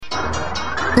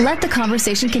Let the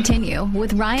conversation continue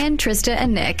with Ryan, Trista,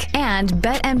 and Nick and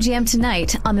BetMGM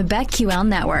tonight on the BetQL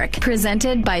Network,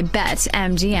 presented by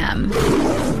BetMGM.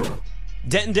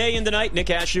 Denton Day in the night, Nick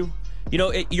Ashew. You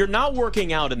know, you're not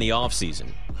working out in the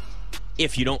offseason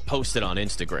if you don't post it on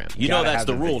Instagram. You know that's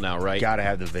the rule now, right? Gotta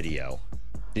have the video.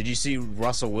 Did you see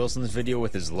Russell Wilson's video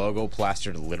with his logo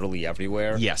plastered literally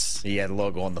everywhere? Yes. He had a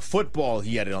logo on the football.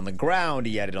 He had it on the ground.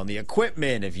 He had it on the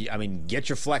equipment. Get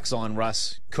your flex on,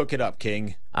 Russ. Cook it up,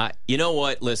 King. You know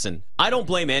what? Listen, I don't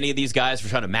blame any of these guys for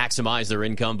trying to maximize their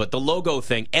income, but the logo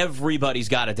thing, everybody's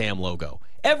got a damn logo.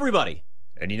 Everybody.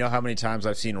 And you know how many times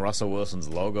I've seen Russell Wilson's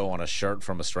logo on a shirt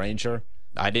from a stranger?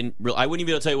 I wouldn't even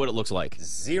be able to tell you what it looks like.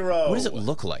 Zero. What does it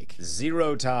look like?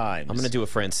 0 times. I'm going to do a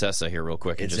Francesa here real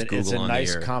quick and just Google It's a on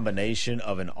nice here. combination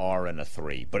of an R and a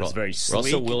 3, but it's very sleek.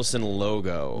 Russell Wilson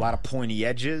logo. A lot of pointy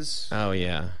edges. Oh,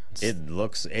 yeah. It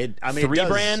looks...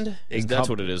 brand? That's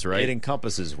what it is, right? It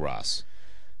encompasses Russ.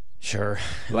 Sure.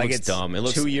 It's dumb. It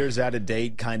looks 2 years out of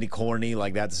date, kind of corny.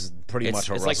 That's pretty much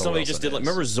what it's Russell like somebody Wilson just did. is.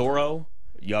 Remember Zorro?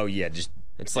 Oh, yeah.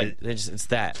 It's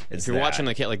that. If you're watching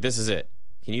the camera, this is it.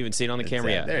 Can you even see it on the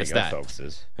camera? Yeah, there it's you go, that.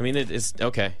 folks. I mean, it's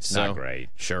okay. It's not great.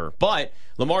 Sure. But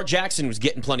Lamar Jackson was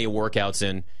getting plenty of workouts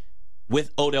in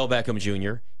with Odell Beckham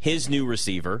Jr., his new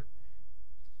receiver.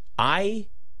 I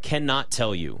cannot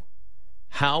tell you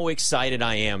how excited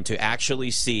I am to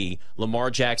actually see Lamar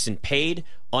Jackson paid,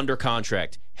 under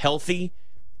contract, healthy,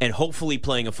 and hopefully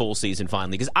playing a full season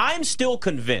finally. Because I'm still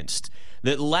convinced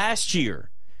that last year,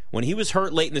 when he was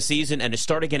hurt late in the season and it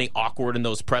started getting awkward in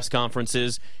those press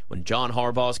conferences, when John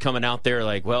Harbaugh's coming out there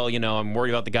like, well, I'm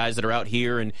worried about the guys that are out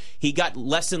here, and he got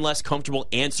less and less comfortable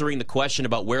answering the question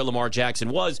about where Lamar Jackson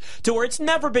was, to where it's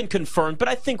never been confirmed, but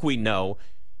I think we know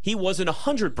he wasn't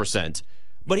 100%,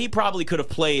 but he probably could have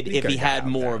played if he had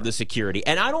more of the security.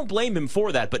 And I don't blame him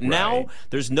for that, but now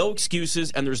there's no excuses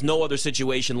and there's no other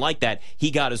situation like that.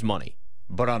 He got his money.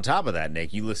 But on top of that,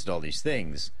 Nick, you listed all these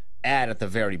things. Add at the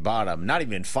very bottom, not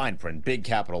even in fine print, big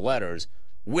capital letters,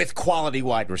 with quality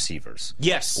wide receivers.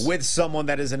 Yes. With someone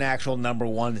that is an actual number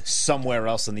one somewhere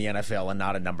else in the NFL and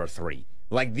not a number 3.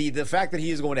 Like the fact that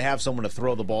he is going to have someone to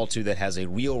throw the ball to that has a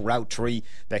real route tree,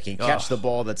 that can catch the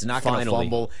ball, that's not going to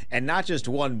fumble, and not just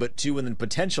 1, but 2, and then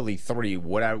potentially 3,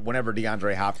 whenever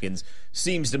DeAndre Hopkins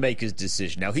seems to make his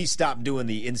decision. Now, he stopped doing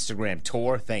the Instagram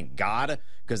tour, thank God,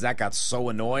 because that got so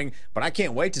annoying. But I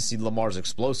can't wait to see Lamar's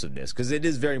explosiveness, because it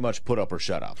is very much put up or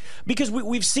shut up. Because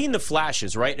we've seen the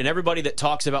flashes, right? And everybody that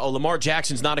talks about, Lamar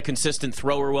Jackson's not a consistent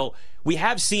thrower. Well, we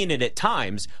have seen it at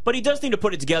times, but he does need to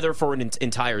put it together for an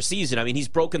entire season. I mean, he's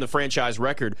broken the franchise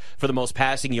record for the most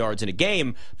passing yards in a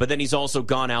game, but then he's also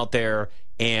gone out there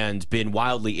and been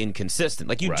wildly inconsistent.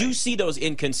 Like, you do see those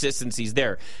inconsistencies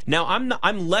there. Now,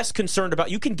 I'm less concerned about,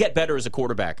 you can get better as a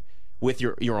quarterback with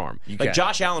your arm. Like,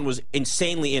 Josh Allen was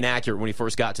insanely inaccurate when he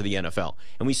first got to the NFL,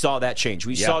 and we saw that change.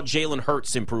 We saw Jalen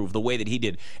Hurts improve the way that he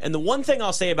did. And the one thing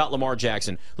I'll say about Lamar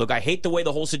Jackson, look, I hate the way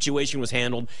the whole situation was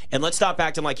handled, and let's stop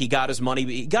acting like he got his money.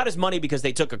 He got his money because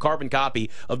they took a carbon copy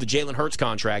of the Jalen Hurts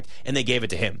contract, and they gave it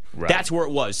to him. That's where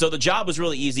it was. So the job was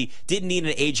really easy. Didn't need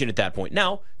an agent at that point.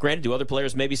 Now, granted, do other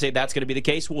players maybe say that's going to be the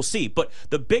case? We'll see. But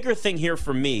the bigger thing here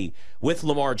for me with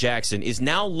Lamar Jackson is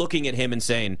now looking at him and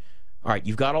saying, all right,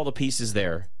 you've got all the pieces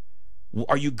there.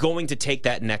 Are you going to take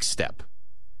that next step?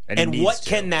 And what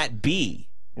can that be?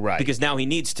 Right. Because now he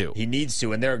needs to. He needs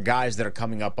to, and there are guys that are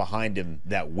coming up behind him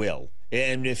that will.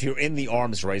 And if you're in the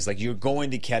arms race, like, you're going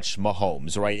to catch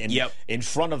Mahomes, right? And in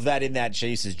front of that, in that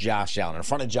chase, is Josh Allen. In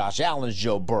front of Josh Allen is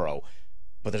Joe Burrow.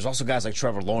 But there's also guys like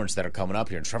Trevor Lawrence that are coming up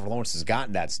here, and Trevor Lawrence has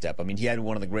gotten that step. I mean, he had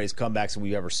one of the greatest comebacks that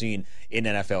we've ever seen in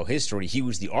NFL history. He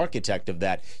was the architect of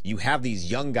that. You have these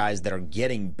young guys that are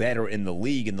getting better in the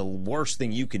league, and the worst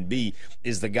thing you can be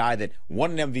is the guy that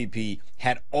won an MVP,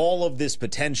 had all of this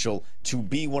potential to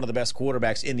be one of the best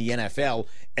quarterbacks in the NFL,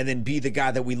 and then be the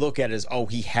guy that we look at as, oh,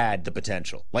 he had the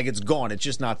potential. Like, it's gone. It's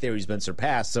just not there. He's been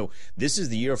surpassed. So this is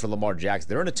the year for Lamar Jackson.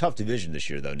 They're in a tough division this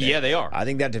year, though, Nick. Yeah, they are. I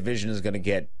think that division is going to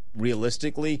get,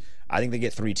 realistically, I think they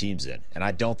get 3 teams in, and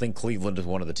I don't think Cleveland is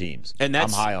one of the teams. And I'm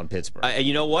high on Pittsburgh.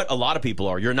 You know what? A lot of people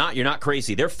are. You're not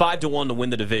crazy. They're 5-1 to win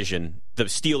the division. The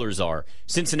Steelers are.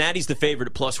 Cincinnati's the favorite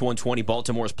at plus 120.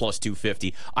 Baltimore's plus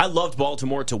 250. I loved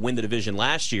Baltimore to win the division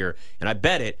last year, and I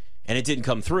bet it. And it didn't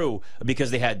come through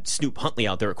because they had Snoop Huntley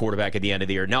out there at quarterback at the end of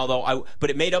the year. Now, though, but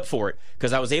it made up for it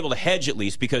because I was able to hedge at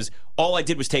least, because all I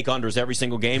did was take unders every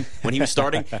single game when he was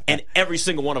starting, and every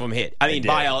single one of them hit. I mean,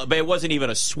 but it wasn't even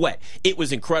a sweat. It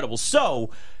was incredible. So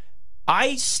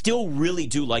I still really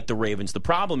do like the Ravens. The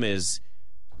problem is,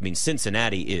 I mean,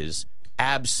 Cincinnati is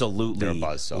absolutely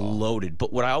loaded.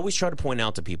 But what I always try to point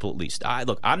out to people, at least,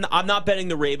 I'm not betting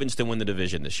the Ravens to win the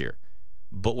division this year.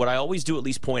 But what I always do at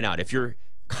least point out, if you're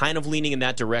kind of leaning in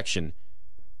that direction,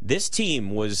 this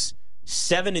team was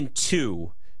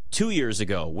 7-2 2 years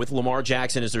ago with Lamar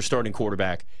Jackson as their starting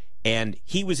quarterback, and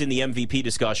he was in the MVP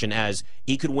discussion as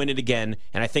he could win it again,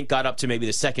 and I think got up to maybe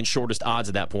the second shortest odds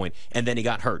at that point, and then he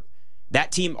got hurt.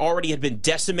 That team already had been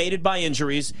decimated by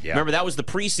injuries. Yeah. Remember, that was the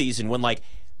preseason when, like,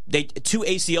 two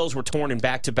ACLs were torn in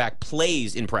back-to-back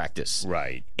plays in practice.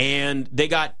 Right. And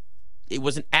it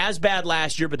wasn't as bad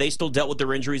last year, but they still dealt with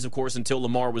their injuries, of course, until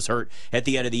Lamar was hurt at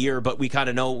the end of the year. But we kind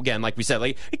of know, again, like we said,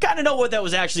 like we kind of know what that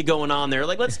was actually going on there.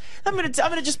 Like, I'm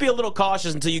gonna just be a little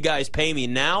cautious until you guys pay me.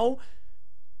 Now,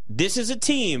 this is a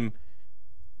team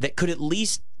that could at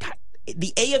least.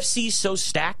 The AFC is so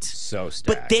stacked,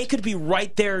 but they could be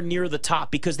right there near the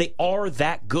top because they are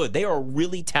that good. They are a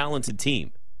really talented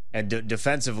team. And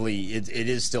defensively, it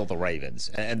is still the Ravens.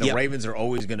 And the Ravens are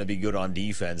always going to be good on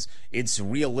defense. It's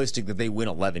realistic that they win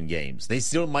 11 games. They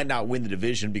still might not win the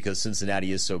division because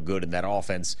Cincinnati is so good and that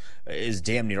offense is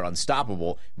damn near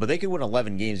unstoppable. But they could win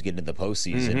 11 games getting into the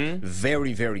postseason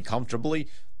very, very comfortably.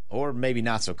 Or maybe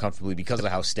not so comfortably because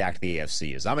of how stacked the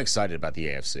AFC is. I'm excited about the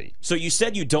AFC. So you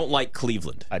said you don't like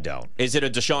Cleveland. I don't. Is it a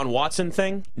Deshaun Watson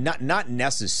thing? Not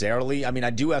necessarily. I mean, I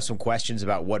do have some questions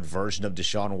about what version of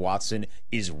Deshaun Watson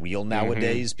is real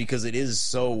nowadays because it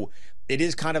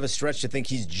is kind of a stretch to think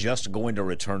he's just going to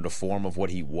return to form of what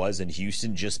he was in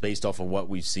Houston just based off of what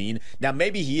we've seen. Now,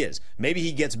 maybe he is. Maybe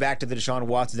he gets back to the Deshaun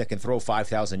Watson that can throw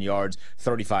 5,000 yards,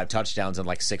 35 touchdowns, and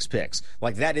like 6 picks.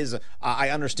 Like that is, I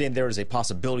understand there is a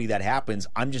possibility that happens.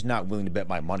 I'm just not willing to bet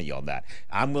my money on that.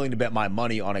 I'm willing to bet my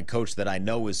money on a coach that I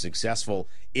know is successful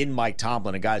in Mike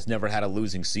Tomlin, a guy who's never had a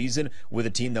losing season with a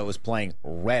team that was playing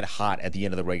red hot at the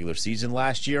end of the regular season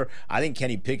last year. I think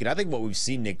Kenny Pickett, I think what we've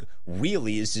seen, Nick,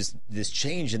 really is just this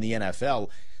change in the NFL.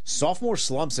 Sophomore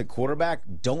slumps at quarterback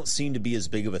don't seem to be as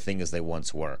big of a thing as they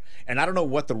once were. And I don't know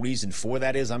what the reason for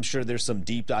that is. I'm sure there's some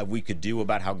deep dive we could do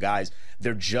about how guys,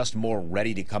 they're just more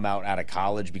ready to come out of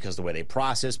college because of the way they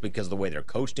process, because of the way they're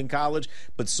coached in college.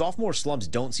 But sophomore slumps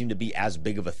don't seem to be as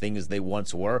big of a thing as they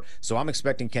once were. So I'm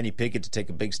expecting Kenny Pickett to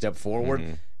take a big step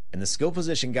forward. And the skill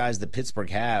position guys that Pittsburgh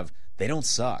have, they don't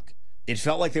suck. It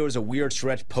felt like there was a weird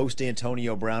stretch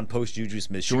post-Antonio Brown, post-Juju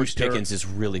Smith-Schuster. George Pickens is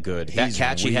really good. That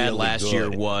catch he had last year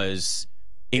was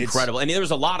incredible. And there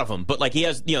was a lot of them, but like he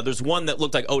has, there's one that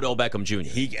looked like Odell Beckham Jr.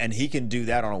 He can do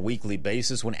that on a weekly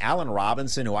basis. When Allen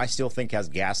Robinson, who I still think has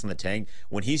gas in the tank,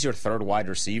 when he's your third wide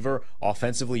receiver,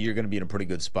 offensively you're going to be in a pretty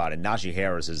good spot. And Najee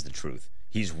Harris is the truth.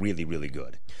 He's really, really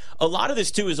good. A lot of this,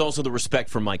 too, is also the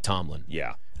respect for Mike Tomlin.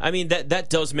 Yeah. I mean, that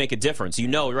does make a difference.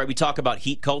 Right? We talk about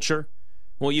heat culture.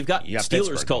 Well, you've got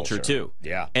Steelers culture, too.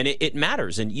 Yeah. And it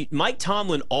matters. And Mike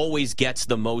Tomlin always gets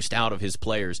the most out of his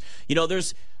players.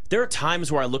 There are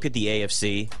times where I look at the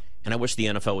AFC, and I wish the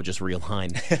NFL would just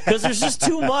realign. Because there's just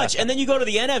too much. And then you go to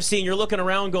the NFC, and you're looking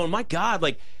around going, my God,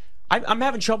 like, I'm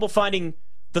having trouble finding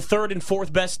the third and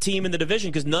fourth best team in the division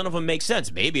because none of them make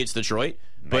sense. Maybe it's Detroit.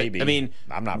 Maybe. But, I mean,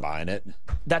 I'm not buying it.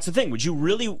 That's the thing. Would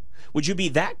you be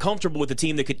that comfortable with a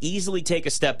team that could easily take a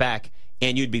step back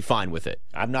and you'd be fine with it?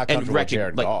 I'm not comfortable with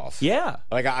Jared Goff. Yeah.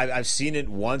 Like I've seen it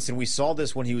once, and we saw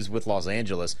this when he was with Los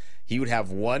Angeles. He would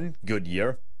have one good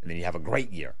year, and then he'd have a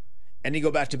great year. And you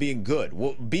go back to being good.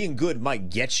 Well, being good might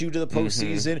get you to the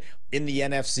postseason in the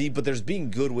NFC, but there's being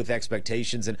good with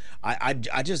expectations, and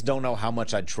I just don't know how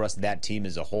much I trust that team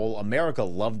as a whole. America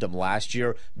loved them last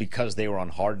year because they were on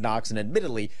Hard Knocks, and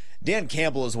admittedly, Dan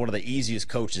Campbell is one of the easiest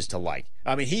coaches to like.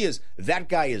 I mean, that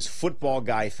guy is football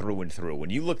guy through and through.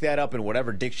 When you look that up in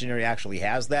whatever dictionary actually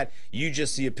has that, you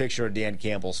just see a picture of Dan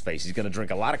Campbell's face. He's going to drink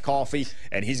a lot of coffee,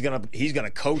 and he's going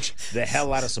to coach the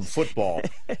hell out of some football.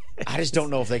 I just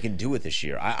don't know if they can do it this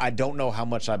year. I don't know how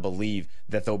much I believe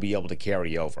that they'll be able to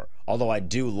carry over. Although I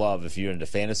do love, if you're into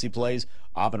fantasy plays,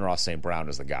 Amon-Ra St. Brown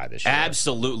is the guy this year.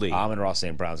 Absolutely. Amon-Ra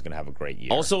St. Brown is going to have a great year.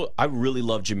 Also, I really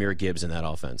love Jahmyr Gibbs in that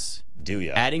offense. Do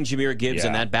you? Adding Jahmyr Gibbs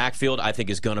in that backfield, I think,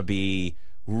 is going to be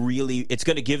it's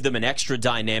going to give them an extra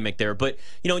dynamic there. But,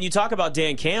 when you talk about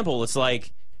Dan Campbell, it's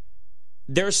like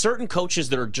there are certain coaches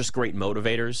that are just great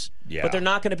motivators, but they're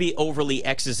not going to be overly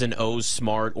X's and O's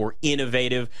smart or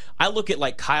innovative. I look at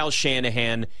like Kyle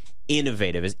Shanahan,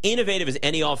 innovative as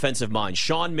any offensive mind.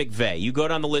 Sean McVay, you go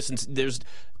down the list, and there's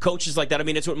coaches like that. I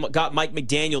mean, it's what got Mike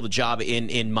McDaniel the job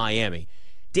in Miami.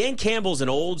 Dan Campbell's an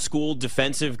old-school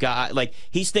defensive guy. Like,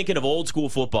 he's thinking of old-school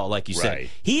football, like you said.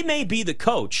 He may be the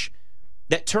coach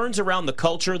that turns around the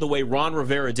culture the way Ron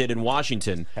Rivera did in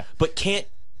Washington, but can't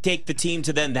take the team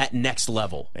to then that next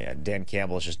level. Yeah, Dan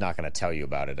Campbell is just not going to tell you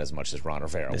about it as much as Ron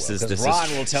Rivera will. Because Ron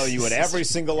will tell you at every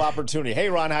single opportunity, hey,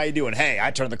 Ron, how you doing? Hey,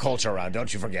 I turned the culture around.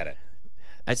 Don't you forget it.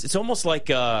 It's almost like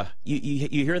you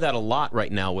hear that a lot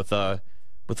right now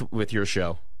with your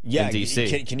show. Yeah, in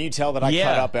DC. Can you tell that I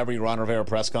cut up every Ron Rivera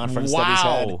press conference that he's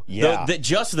had? Yeah.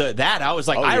 That, I was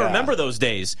like, I remember those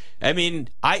days. I mean,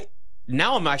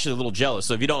 now I'm actually a little jealous.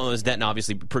 So if you don't know this, Denton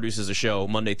obviously produces a show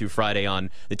Monday through Friday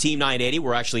on the Team 980.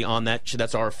 We're actually on that.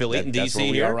 That's our affiliate in DC. That's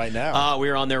where we are right now.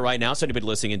 We're on there right now. So anybody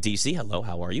listening in DC, hello,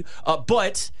 how are you?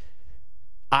 But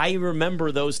I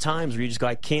remember those times where you just go,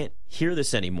 I can't hear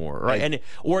this anymore, right?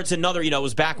 Or it's another, it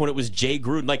was back when it was Jay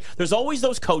Gruden. Like, there's always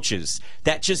those coaches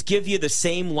that just give you the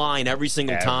same line every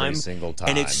single time.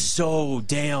 And it's so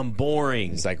damn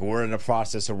boring. It's like, we're in the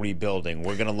process of rebuilding.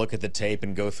 We're going to look at the tape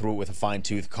and go through it with a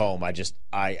fine-tooth comb.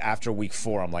 After week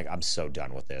 4, I'm like, I'm so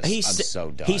done with this. I'm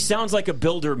so done. He sounds like a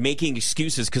builder making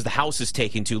excuses because the house is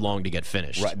taking too long to get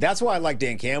finished. Right. That's why I like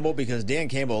Dan Campbell, because Dan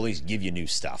Campbell at least give you new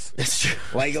stuff. That's true.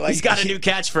 Like he's got a new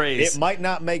catchphrase. It might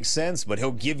not make sense, but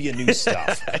he'll give you new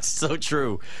stuff. That's so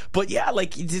true. But yeah,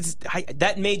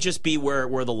 that may just be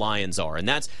where the Lions are, and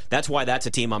that's why that's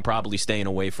a team I'm probably staying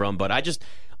away from. But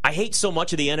I hate so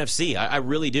much of the NFC. I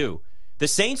really do. The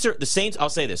Saints. I'll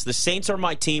say this: the Saints are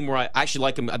my team where I actually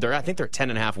like them. I think they're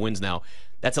 10.5 wins now.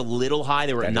 That's a little high.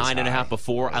 They were at 9.5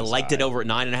 before. I liked it over at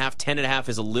 9.5. 10.5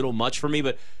 is a little much for me.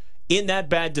 But in that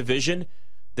bad division,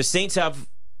 the Saints have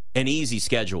an easy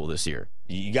schedule this year.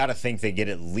 You got to think they get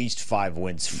at least 5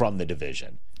 wins from the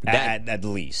division. At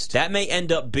least. That may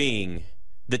end up being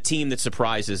the team that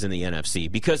surprises in the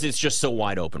NFC because it's just so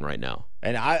wide open right now.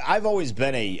 And I've always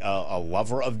been a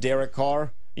lover of Derek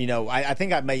Carr. I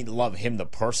think I may love him the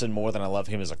person more than I love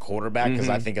him as a quarterback, because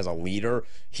I think as a leader,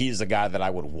 he's the guy that I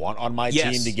would want on my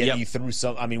team to get you through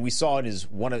some. I mean, we saw in his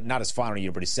not his final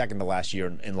year, but his second to last year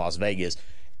in Las Vegas.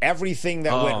 Everything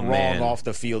that went wrong off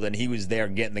the field, and he was there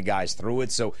getting the guys through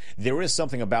it. So there is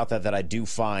something about that I do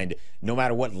find, no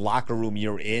matter what locker room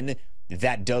you're in,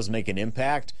 that does make an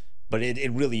impact. But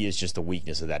it really is just the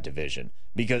weakness of that division,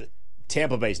 because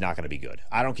Tampa Bay's not going to be good.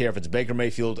 I don't care if it's Baker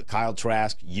Mayfield, Kyle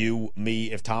Trask, you,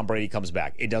 me, if Tom Brady comes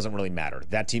back. It doesn't really matter.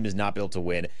 That team is not built to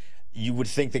win. You would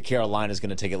think that Carolina is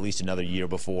going to take at least another year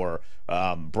before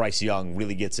Bryce Young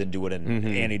really gets into it, and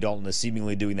Andy Dalton is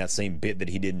seemingly doing that same bit that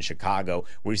he did in Chicago,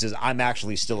 where he says, I'm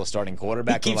actually still a starting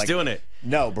quarterback. He keeps doing it.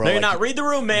 No, bro. No, you're not. Read the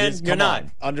room, man. You're not.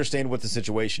 Understand what the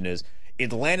situation is.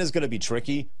 Atlanta's going to be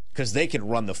tricky because they can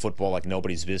run the football like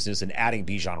nobody's business, and adding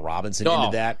Bijan Robinson into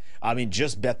that, I mean,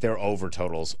 just bet their over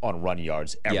totals on run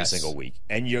yards every single week,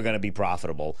 and you're going to be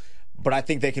profitable. But I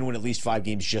think they can win at least 5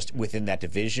 games just within that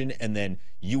division, and then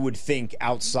you would think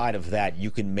outside of that you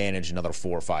can manage another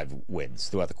 4 or 5 wins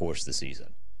throughout the course of the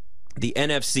season. The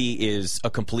NFC is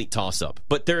a complete toss-up,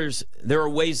 but there are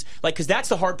ways, because that's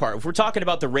the hard part. If we're talking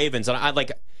about the Ravens, and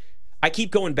I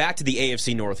keep going back to the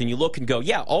AFC North, and you look and go,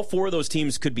 yeah, all 4 of those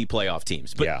teams could be playoff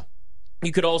teams. But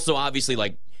you could also obviously,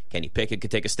 Kenny Pickett could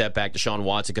take a step back. Deshaun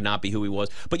Watson could not be who he was.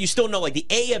 But you still know, the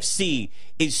AFC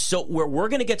is so, where we're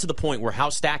going to get to the point where how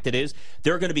stacked it is,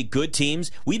 there are going to be good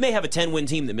teams. We may have a 10-win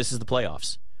team that misses the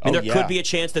playoffs. And there could be a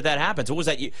chance that happens. What was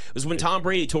that? It was when Tom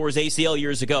Brady tore his ACL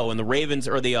years ago, and the Ravens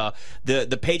or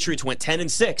the Patriots went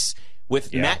 10-6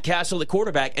 with Matt Castle at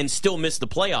quarterback and still missed the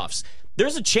playoffs.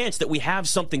 There's a chance that we have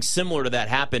something similar to that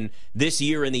happen this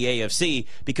year in the AFC,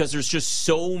 because there's just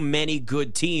so many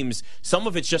good teams. Some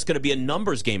of it's just going to be a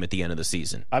numbers game at the end of the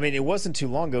season. I mean, it wasn't too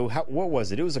long ago. What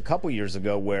was it? It was a couple years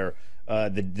ago where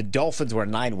the Dolphins were a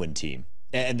 9-win team,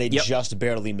 and they just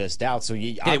barely missed out. So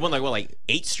they won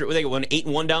 8 straight. They won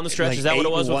 8-1 down the stretch. Is that what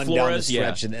it was with Flores?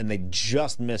 And they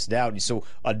just missed out. So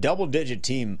a double-digit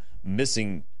team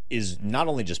missing is not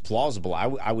only just plausible,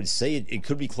 I would say it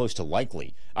could be close to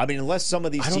likely. I mean, unless some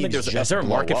of these teams is there a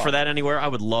market for that anywhere? I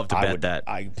would love to bet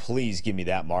that. Please give me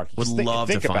that market. Would love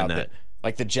to find that.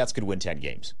 Like, the Jets could win 10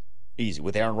 games. Easy.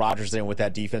 With Aaron Rodgers there and with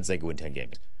that defense, they could win 10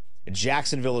 games.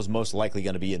 Jacksonville is most likely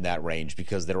going to be in that range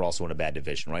because they're also in a bad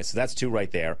division, right? So that's 2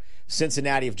 right there.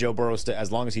 Cincinnati, if Joe Burrow,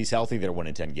 as long as he's healthy, they're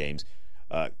winning 10 games.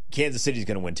 Kansas City's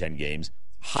going to win 10 games.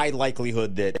 High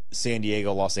likelihood that San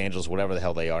Diego, Los Angeles, whatever the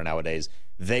hell they are nowadays,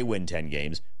 they win 10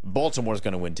 games. Baltimore's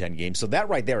going to win 10 games. So that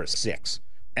right there is 6.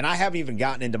 And I haven't even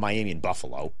gotten into Miami and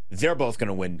Buffalo. They're both going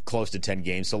to win close to 10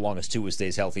 games, so long as Tua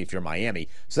stays healthy if you're Miami.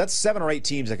 So that's 7 or 8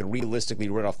 teams that could realistically,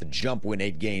 right off the jump, win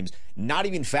 8 games, not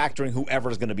even factoring whoever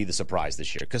is going to be the surprise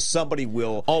this year, because somebody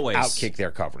will outkick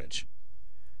their coverage.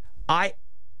 I'm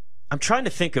trying to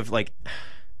think of, God,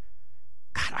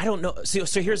 I don't know.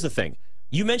 So here's the thing.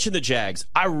 You mentioned the Jags.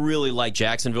 I really like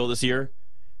Jacksonville this year.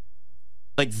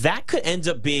 That could end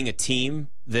up being a team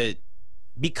that,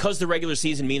 because the regular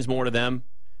season means more to them,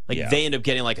 they end up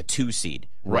getting like a 2 seed,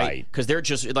 right? Because they're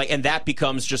just like, and that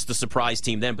becomes just the surprise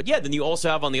team then. But yeah, then you also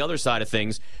have on the other side of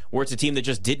things where it's a team that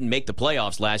just didn't make the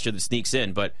playoffs last year that sneaks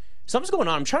in. But something's going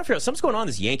on. I'm trying to figure out something's going on in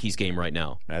this Yankees game right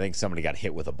now. I think somebody got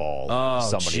hit with a ball. Oh,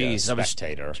 somebody, a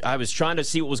spectator. I was trying to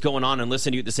see what was going on and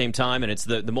listen to you at the same time, and it's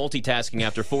the multitasking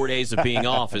after 4 days of being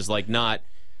off is like not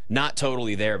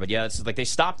totally there. But yeah, it's like they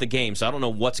stopped the game, so I don't know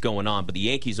what's going on. But the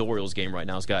Yankees-Orioles game right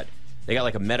now they got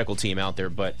like a medical team out there.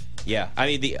 But yeah, I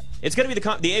mean, it's going to be the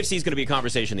AFC is going to be a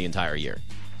conversation the entire year.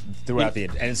 Throughout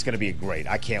and it's going to be great.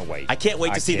 I can't wait. I can't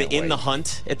wait to see in the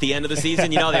hunt at the end of the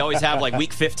season. You know, they always have like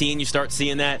week 15. You start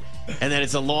seeing that, and then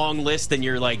it's a long list, and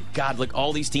you're like, God, look,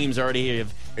 all these teams already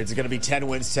have. It's going to be 10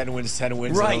 wins, 10 wins, 10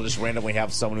 wins. Right. And they'll just randomly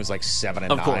have someone who's like 7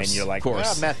 and 9. Course, you're like,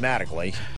 mathematically.